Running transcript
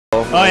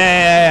Oh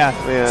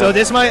yeah. So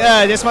this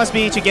must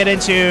be to get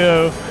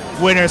into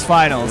winners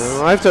finals.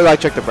 I have to like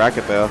check the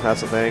bracket though.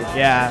 That's the thing.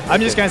 Yeah,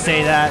 I'm just gonna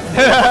say that.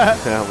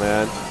 Oh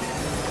man.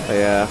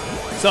 Yeah.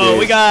 So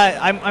we got.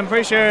 I'm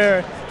pretty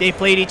sure they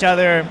played each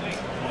other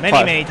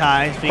many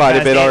times. Quite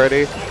a bit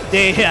already.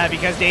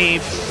 Because they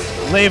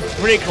live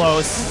pretty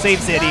close, same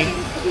city.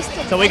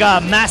 So we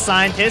got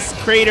MadScientist,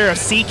 creator of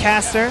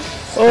Seacaster,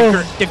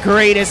 the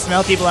greatest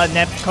multi-blood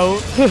net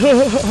code.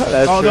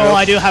 Although true.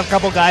 I do have a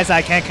couple guys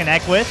I can't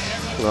connect with.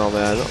 Well,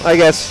 man, I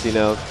guess you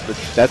know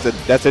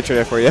that's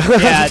internet for you.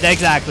 Yeah,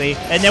 exactly.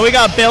 And then we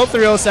got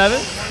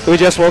Bill307. We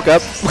just woke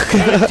up.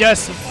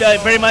 Just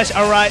very much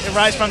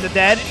arise from the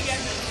dead.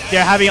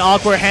 They're having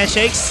awkward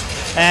handshakes,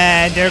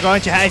 and they're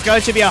going to it's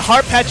going to be a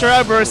Heart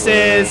Petra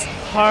versus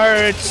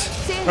I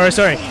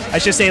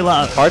should say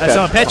Love.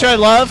 So Petra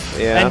Love,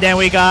 and then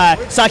we got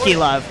Saki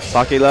Love.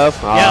 Saki Love?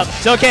 Yep.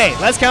 So okay,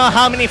 let's count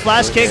how many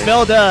flash kick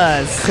Bill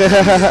does.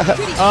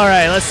 All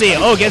right, let's see.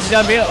 Oh, gets it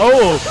done.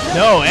 Oh,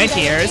 no,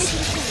 anti-airs.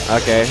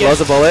 Okay, blows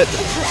a bullet.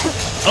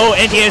 Oh,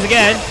 anti-airs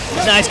again.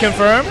 Nice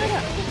confirm.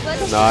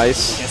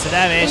 Nice. Gets the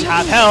damage,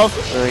 half health.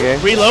 Okay.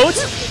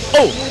 Reloads.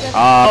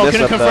 Oh,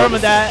 couldn't confirm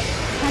with that.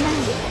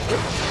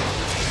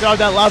 Throw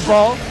that love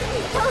ball.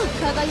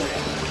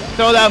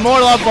 Throw that more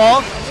love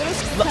ball.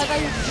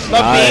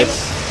 Love beam.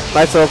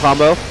 Nice little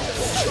combo.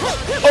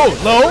 Oh,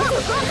 low.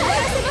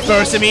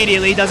 Burst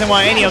immediately. Doesn't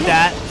want any of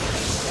that.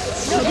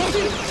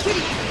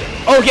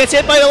 Oh, gets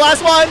hit by the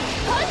last one.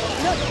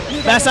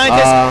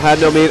 MadScientist.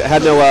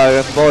 Had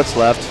no bullets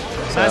left.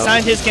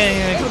 MadScientist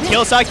can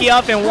kill Saki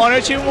off in 1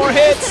 or 2 more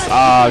hits.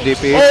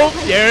 DP. Oh,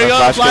 there you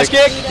go. Flash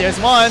kick. There's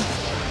one.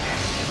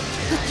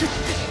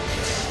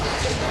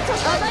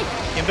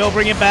 Can Bill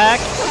bring it back?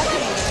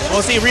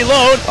 We'll see.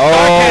 Reload.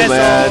 Oh,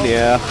 man,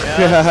 yeah.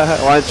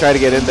 Want to try to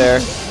get in there.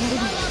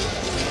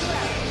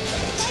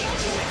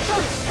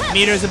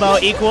 Meters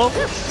about equal.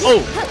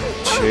 Oh.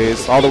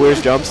 Jeez, all the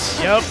weird jumps.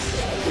 Yep.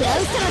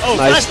 Oh,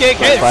 nice. Flash kick.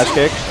 Nice flash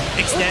kick.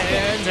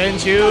 Extends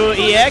into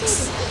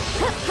EX.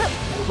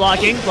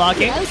 Blocking.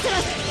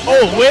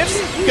 Oh, whiffs.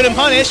 Couldn't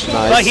punish,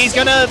 but he's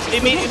going to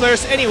immediately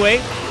burst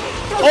anyway.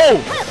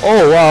 Oh,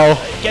 wow.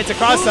 Gets a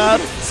cross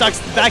up, sucks,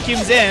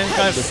 vacuums in,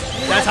 because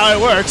that's how it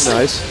works.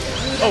 Nice.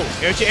 Oh,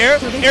 air to air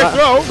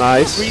throw.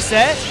 Nice.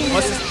 Reset.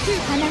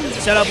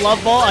 Set up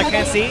love ball. I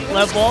can't see.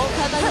 Love ball.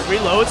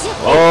 Reloads.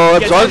 Oh,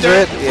 absorbs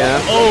it.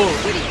 Yeah. Oh,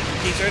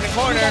 keeps her in the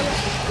corner.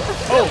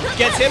 Oh,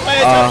 gets hit by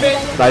a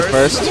turret. Nice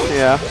burst.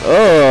 Yeah.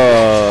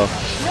 Oh.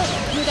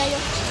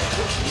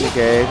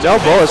 Okay. No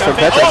bullets from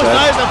Petra. Oh,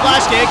 nice. A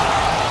flash kick.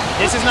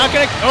 This is not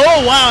going to.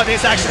 Oh, wow.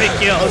 This actually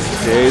kills.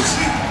 Jeez.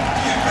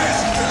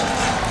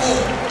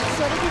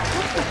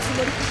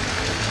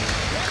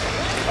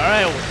 All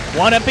right.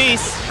 One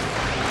apiece.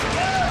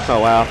 Oh,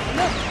 wow.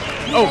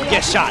 Oh,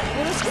 get shot.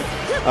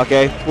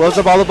 Okay, blows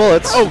up all the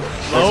bullets. Oh,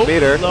 low,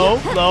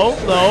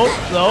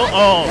 low.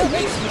 Oh,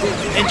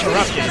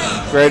 interrupted.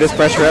 Greatest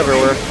pressure ever.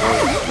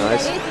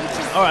 Nice.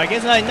 All right,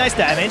 gets nice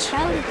damage.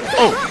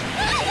 Oh,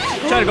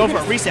 try to go for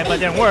a reset, but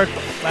didn't work.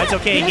 But it's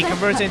okay. He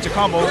converts it into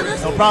combo.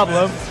 No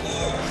problem.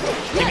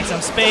 Give me some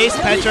space.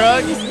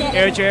 Petra,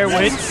 air to air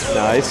wins.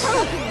 Nice.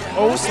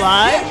 Oh,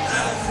 slide.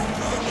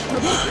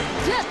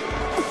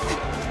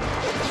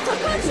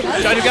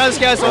 Try to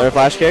cancel. Another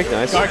flash kick,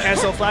 nice. Guard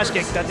cancel flash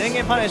kick. That didn't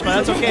get punished, but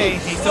that's okay.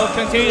 He still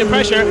continued to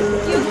pressure.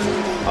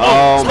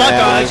 Oh spot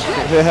man. dodge.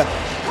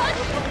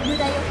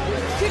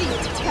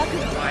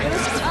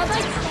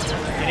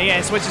 And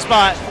again, switch the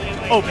spot.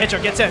 Oh, Petra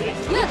gets in.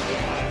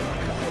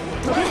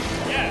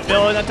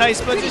 Bill in a tight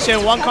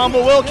position. One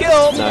combo will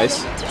kill.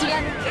 Nice.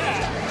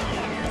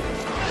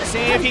 See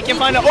if he can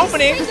find an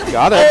opening.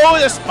 Got it. Oh,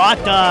 the spot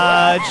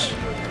dodge.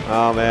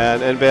 Oh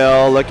man, and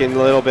Bill looking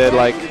a little bit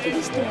like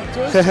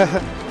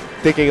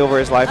thinking over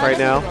his life right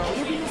now,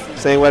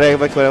 saying what I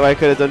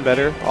could have done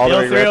better. All the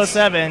regrets.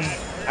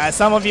 Bill307, as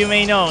some of you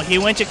may know, he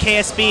went to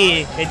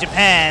KSB in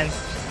Japan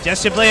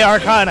just to play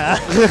Arcana.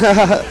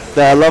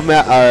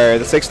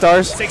 The 6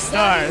 stars. 6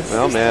 stars.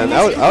 Oh man,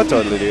 I would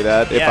totally do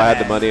that if I had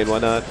the money and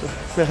whatnot.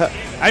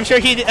 I'm sure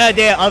he did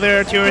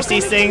other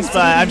touristy things,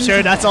 but I'm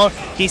sure that's all.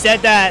 He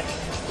said that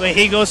when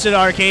he goes to the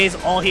arcades,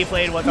 all he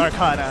played was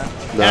Arcana.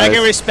 Nice. And I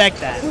can respect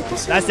that.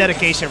 That's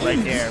dedication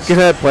right there.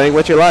 Good, playing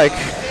what you like,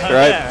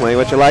 right? Yeah. Playing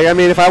what you like. I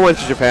mean, if I went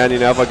to Japan, you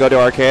know, if I go to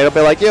arcade, I'll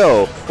be like,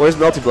 yo, where's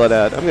Melty Blood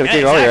at? I'm going to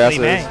kick all your asses.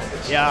 Man.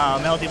 Yeah,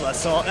 Melty Blood.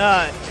 So,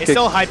 it's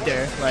still hyped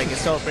there. Like, it's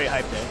still pretty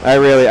hyped there.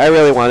 I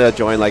really want to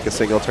join, like, a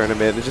single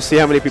tournament and just see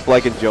how many people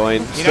I can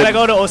join. You got to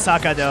go to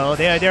Osaka, though.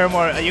 They're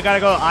more, you got to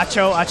go to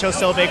Acho. Acho's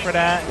so big for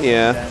that.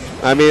 Yeah.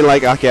 I mean,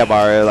 like,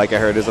 Aquapazza, like I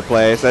heard, is a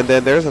place. And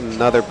then there's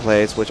another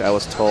place, which I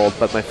was told,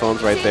 but my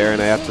phone's right there,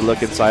 and I have to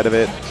look inside of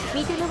it.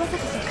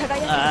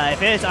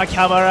 If it's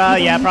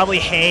Aquapazza, yeah, probably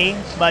Hay,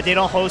 but they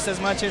don't host as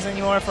much as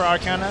anymore for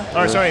Arcana.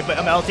 Or, sorry, but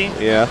Melty.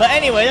 Yeah. But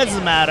anyway, that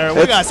doesn't matter.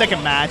 We got a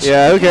second match.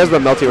 Yeah, who cares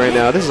about Melty right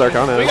now? This is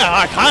Arcana. We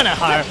got Arcana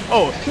hard.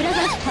 Oh.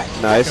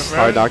 Nice. Confirm.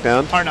 Hard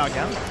knockdown. Hard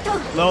knockdown.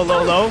 Low,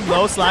 low, low.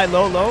 Low, slide,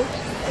 low, low.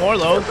 More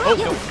low. Oh,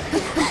 no.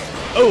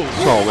 Oh.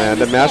 Oh, man,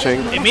 the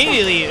mashing.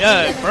 Immediately,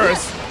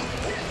 first.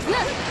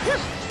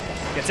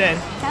 Gets in.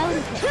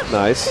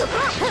 Nice.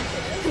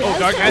 Oh,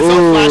 Dark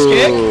Mantle, flash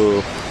kick.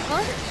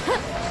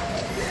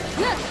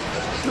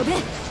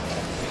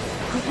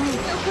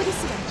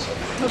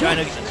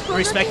 Trying to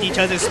respect each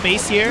other's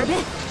space here.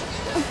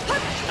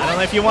 I don't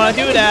know if you want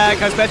to do that,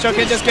 because Petro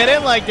can just get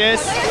in like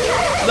this.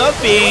 Love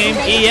beam,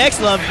 EX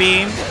love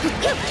beam.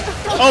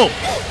 Oh!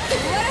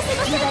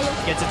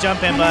 Gets a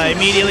jump in, but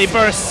immediately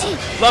bursts.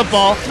 Love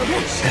ball.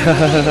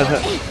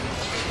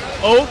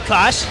 Oh,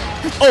 clash.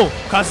 Oh,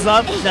 crosses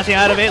up, nothing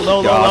out of it.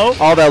 Low, low, low.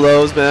 All the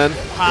lows, man.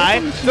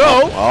 High,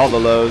 throw. All the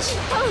lows.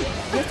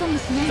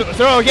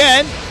 Throw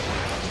again.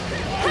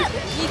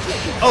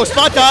 Oh,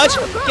 spot dodge.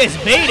 Gets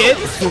baited.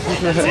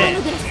 That's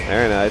it.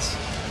 Very nice.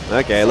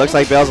 Okay, it looks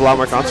like Bale's a lot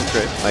more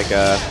concentrated. Like,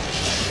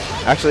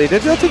 actually,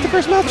 did Bale take the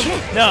first match?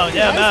 No,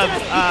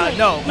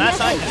 no,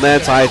 MadScientist.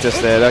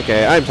 MadScientist did.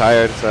 Okay, I'm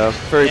tired, so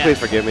please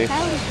forgive me.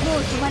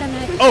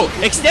 Oh,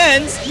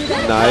 extends.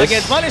 Nice.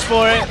 Gets punished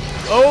for it.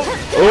 Oh.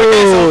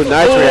 Ooh,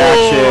 nice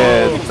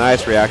reaction.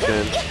 Nice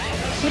reaction.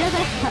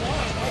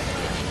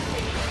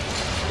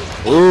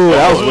 Ooh,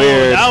 that was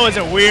weird. That was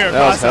a weird.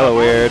 That was hella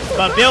weird.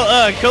 But Bill,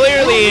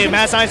 clearly,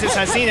 MadScientist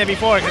has seen it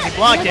before because he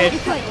blocked it.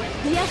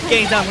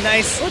 Getting some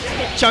nice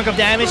chunk of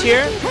damage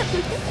here.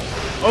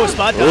 Oh,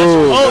 spot dodge.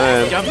 Ooh, oh,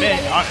 man. jump in.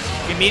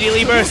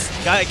 Immediately burst.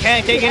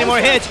 Can't take any more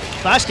hits.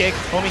 Flash kick.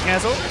 Homie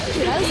cancel.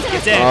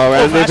 Gets in. Oh,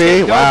 oh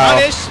MVP. Wow.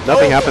 Punish.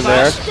 Nothing happened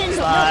there.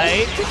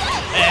 Slide.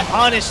 And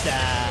punish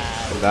that.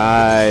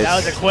 Nice. That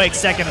was a quick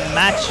second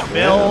match,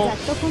 Bill.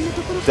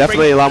 Yeah.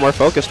 Definitely a lot more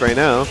focused right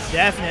now.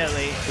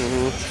 Definitely.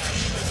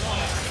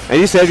 And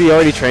you said you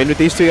already trained with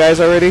these two guys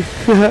already?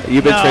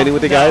 You've been training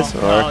with the guys?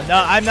 Or?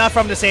 No, I'm not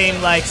from the same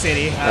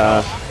city.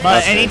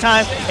 But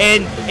anytime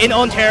in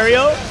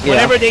Ontario,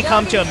 whenever they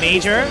come to a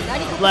major,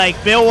 like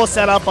Bill will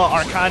set up an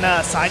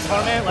Arcana side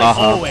tournament, like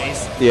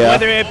always. Yeah.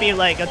 Whether it be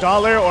like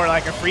 $1 or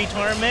like a free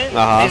tournament.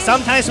 And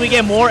sometimes we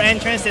get more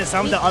entrants than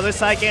some of the other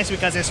side games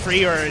because it's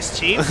free or it's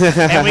cheap,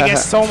 and we get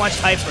so much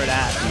hype for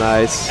that.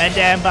 Nice. And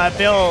then, but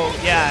Bill,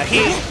 yeah,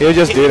 he'll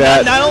just do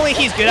that. Not only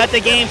he's good at the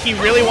game, he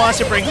really wants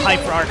to bring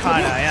hype for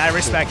Arcana, and I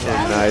respect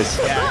that. Nice.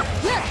 Yeah.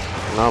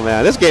 Oh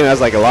man, this game has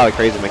like a lot of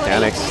crazy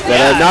mechanics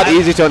that are not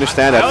easy to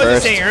understand at first. I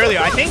was just saying earlier,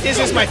 I think this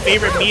is my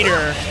favorite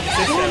meter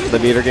system. The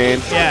meter gain.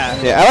 Yeah.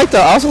 Yeah, I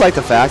also like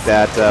the fact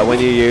that when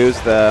you use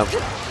the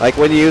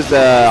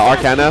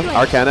Arcana,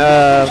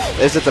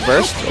 is it the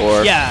burst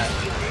or? Yeah.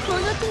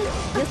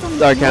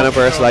 The Arcana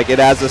burst, like it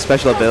adds a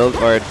special ability,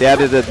 or they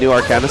added a new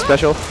Arcana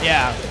special.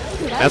 Yeah.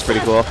 That's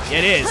pretty cool.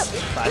 It is.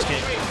 Flash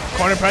kick.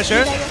 Corner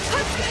pressure.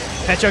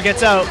 Petro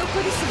gets out.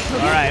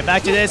 Alright,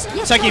 back to this.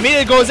 Chucky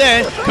immediately goes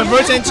in,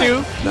 converts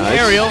into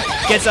aerial,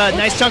 gets a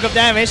nice chunk of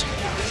damage.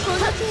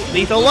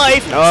 Lethal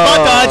life, spot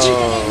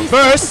dodge,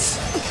 bursts.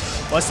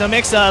 What's the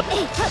mix up?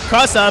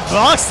 Cross up,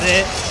 blocks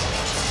it.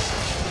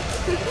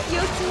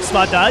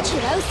 Spot dodge.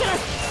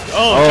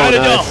 Oh, try to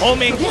do a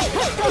homing.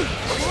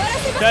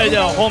 Try to do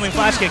a homing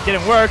flash kick,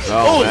 didn't work.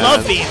 Oh,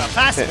 love beam, a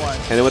fast one.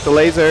 And then with the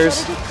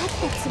lasers.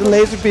 The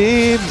laser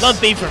beams. Love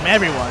beam from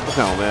everyone.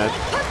 Oh man.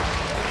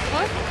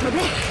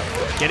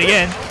 Getting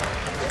in.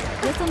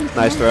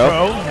 Nice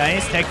throw.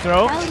 Nice tech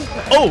throw.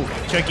 Oh,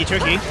 tricky.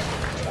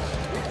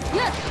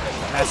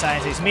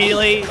 MadScientist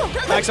immediately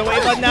backs away,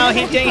 but now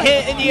he's getting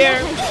hit in the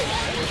air.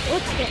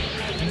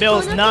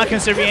 Bill's not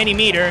conserving any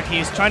meter.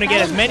 He's trying to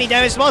get as many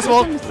damage as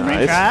possible.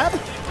 Nice. Crab?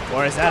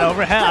 Or is that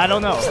overhead? I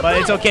don't know, but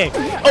it's okay.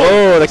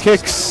 Oh, the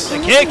kicks. The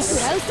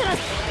kicks.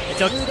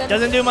 It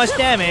doesn't do much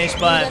damage,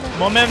 but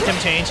momentum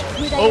change.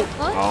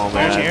 Oh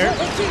man. Here.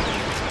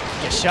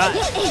 Get shot.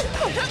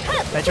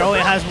 Petro only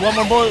has one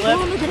more bullet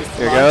left.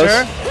 Here goes.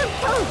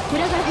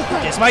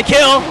 Gets my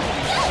kill.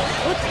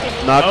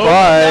 Not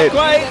quite. Not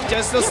quite.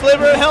 Just a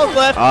sliver of health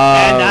left.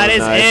 And that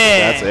is it.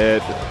 That's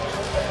it.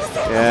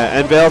 Yeah,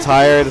 and Bale's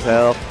tired as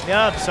hell.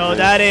 Yep, so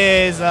that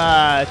is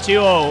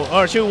 2-0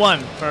 or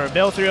 2-1 for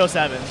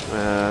Bill307.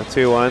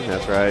 2-1,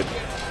 that's right.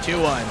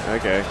 2-1.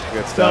 Okay,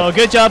 good stuff. So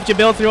good job to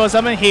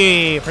Bill307.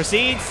 He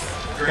proceeds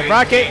the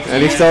bracket.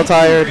 And he's still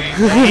tired.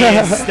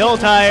 He's still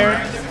tired.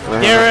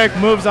 Derek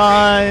moves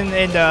on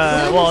in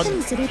the, well,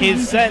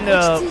 he's set in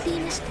the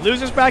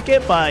loser's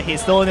bracket, but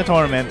he's still in the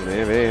tournament.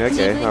 Maybe,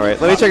 okay, alright.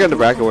 Let me check out the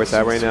bracket where it's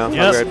at right now. I'll be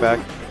right back.